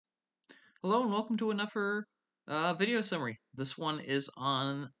Hello and welcome to another video summary. This one is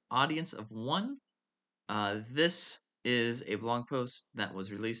on Audience of One. This is a blog post that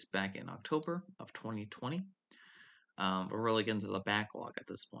was released back in October of 2020. We're really getting to the backlog at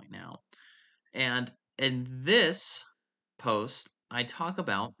this point now. And in this post, I talk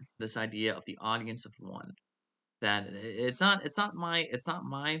about this idea of the audience of one. That it's not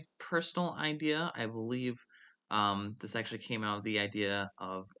my personal idea. I believe this actually came out of the idea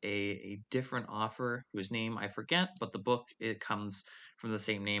of a different author whose name I forget, but the book, it comes from the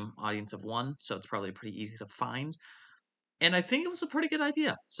same name, Audience of One, so it's probably pretty easy to find. And I think it was a pretty good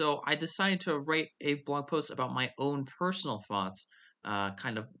idea. So I decided to write a blog post about my own personal thoughts,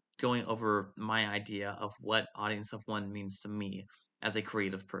 kind of going over my idea of what Audience of One means to me as a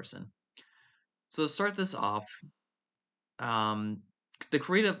creative person. So to start this off, um, the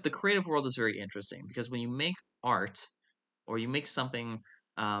creative world is very interesting because when you make art or you make something,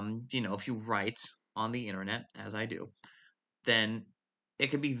 if you write on the internet, as I do, then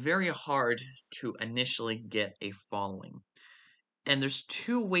it can be very hard to initially get a following. And there's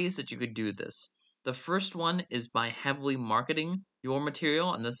two ways that you could do this. The first one is by heavily marketing your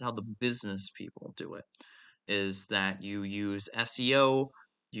material, and this is how the business people do it, is that you use SEO,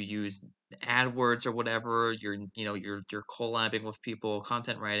 you use AdWords or whatever, you're collabing with people,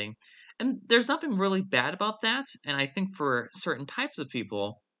 content writing. And there's nothing really bad about that, and I think for certain types of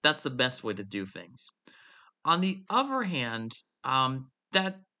people, that's the best way to do things. On the other hand,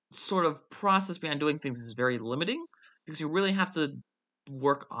 that sort of process behind doing things is very limiting because you really have to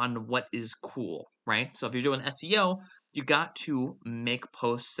work on what is cool, right? So if you're doing SEO, you got to make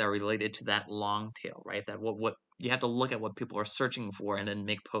posts that are related to that long tail, right? That what you have to look at what people are searching for and then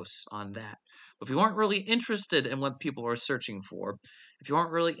make posts on that. But if you aren't really interested in what people are searching for, if you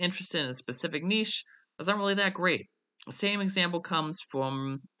aren't really interested in a specific niche, that's not really that great. The same example comes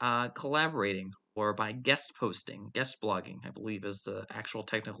from collaborating or by guest posting, guest blogging, I believe is the actual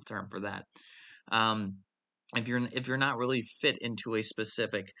technical term for that. Um, if you're not really fit into a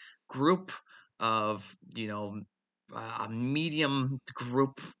specific group of a medium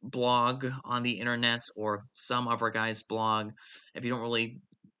group blog on the internet or some other guy's blog, if you don't really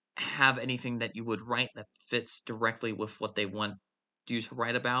have anything that you would write that fits directly with what they want you to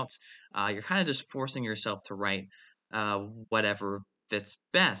write about, you're kind of just forcing yourself to write whatever fits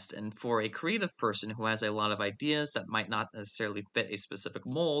best. And for a creative person who has a lot of ideas that might not necessarily fit a specific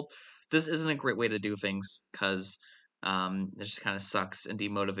mold, this isn't a great way to do things because it just kind of sucks and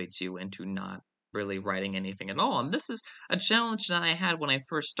demotivates you into not really writing anything at all. And this is a challenge that I had when I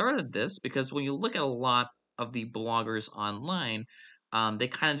first started this because when you look at a lot of the bloggers online, they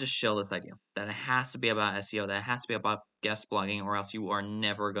kind of just show this idea that it has to be about SEO, that it has to be about guest blogging, or else you are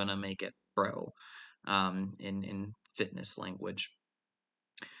never gonna make it, bro. In fitness language.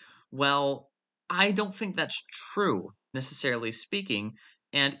 Well, I don't think that's true, necessarily speaking.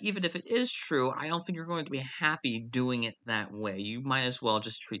 And even if it is true, I don't think you're going to be happy doing it that way. You might as well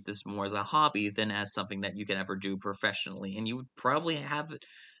just treat this more as a hobby than as something that you could ever do professionally. And you would probably have it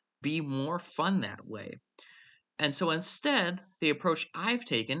be more fun that way. And so instead, the approach I've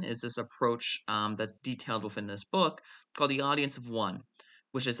taken is this approach that's detailed within this book called the audience of one,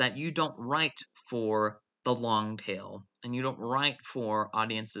 which is that you don't write for the long tail and you don't write for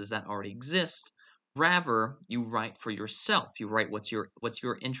audiences that already exist. Rather, you write for yourself. You write what's your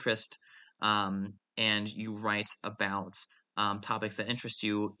interest, and you write about topics that interest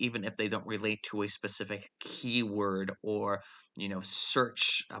you, even if they don't relate to a specific keyword or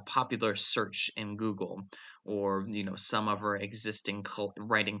search a popular search in Google or some of our existing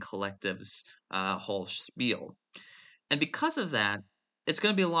writing collectives whole spiel. And because of that, it's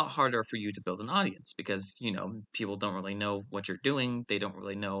going to be a lot harder for you to build an audience because people don't really know what you're doing. They don't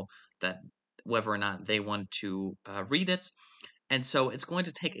really know that whether or not they want to read it. And so it's going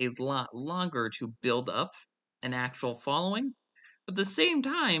to take a lot longer to build up an actual following. But at the same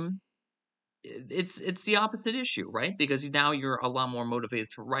time, it's the opposite issue, right? Because now you're a lot more motivated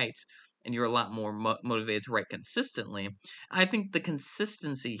to write, and you're a lot more motivated to write consistently. I think the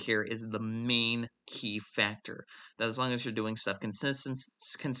consistency here is the main key factor. That as long as you're doing stuff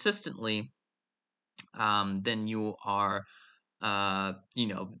consistently, then you are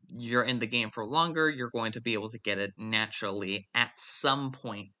you're in the game for longer, you're going to be able to get it naturally at some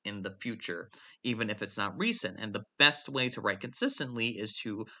point in the future, even if it's not recent. And the best way to write consistently is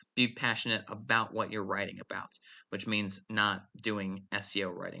to be passionate about what you're writing about, which means not doing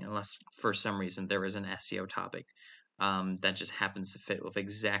SEO writing, unless for some reason there is an SEO topic. That just happens to fit with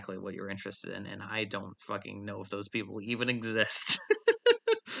exactly what you're interested in, and I don't fucking know if those people even exist.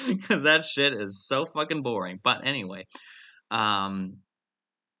 Because that shit is so fucking boring. But anyway, um,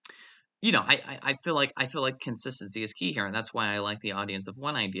 I feel like consistency is key here, and that's why I like the audience of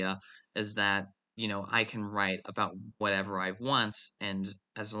one idea is that, I can write about whatever I want, and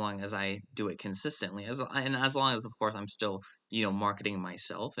as long as I do it consistently, and as long as, of course, I'm still, marketing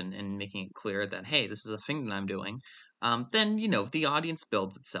myself and making it clear that, hey, this is a thing that I'm doing, then, the audience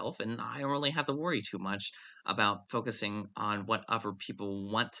builds itself, and I don't really have to worry too much about focusing on what other people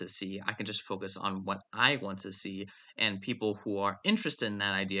want to see. I can just focus on what I want to see, and people who are interested in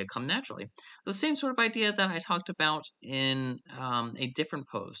that idea come naturally. The same sort of idea that I talked about in a different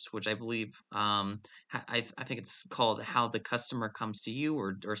post, which I believe I think it's called "How the Customer Comes to You"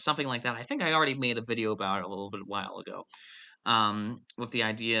 or something like that. I think I already made a video about it a little bit while ago, with the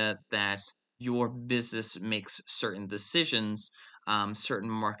idea that your business makes certain decisions, certain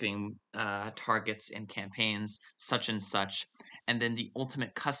marketing targets and campaigns, such and such. And then the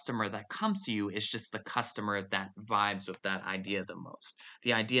ultimate customer that comes to you is just the customer that vibes with that idea the most.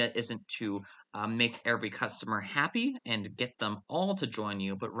 The idea isn't to make every customer happy and get them all to join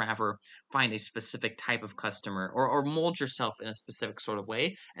you, but rather find a specific type of customer or mold yourself in a specific sort of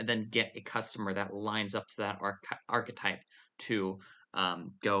way and then get a customer that lines up to that archetype to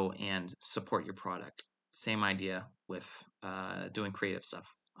go and support your product. Same idea with doing creative stuff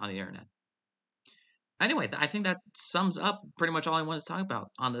on the internet. Anyway, I think that sums up pretty much all I wanted to talk about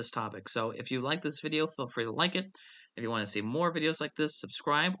on this topic. So if you like this video, feel free to like it. If you want to see more videos like this,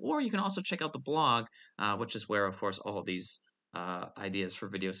 subscribe, or you can also check out the blog, which is where, of course, all of these ideas for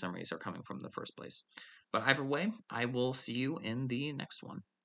video summaries are coming from in the first place. But either way, I will see you in the next one.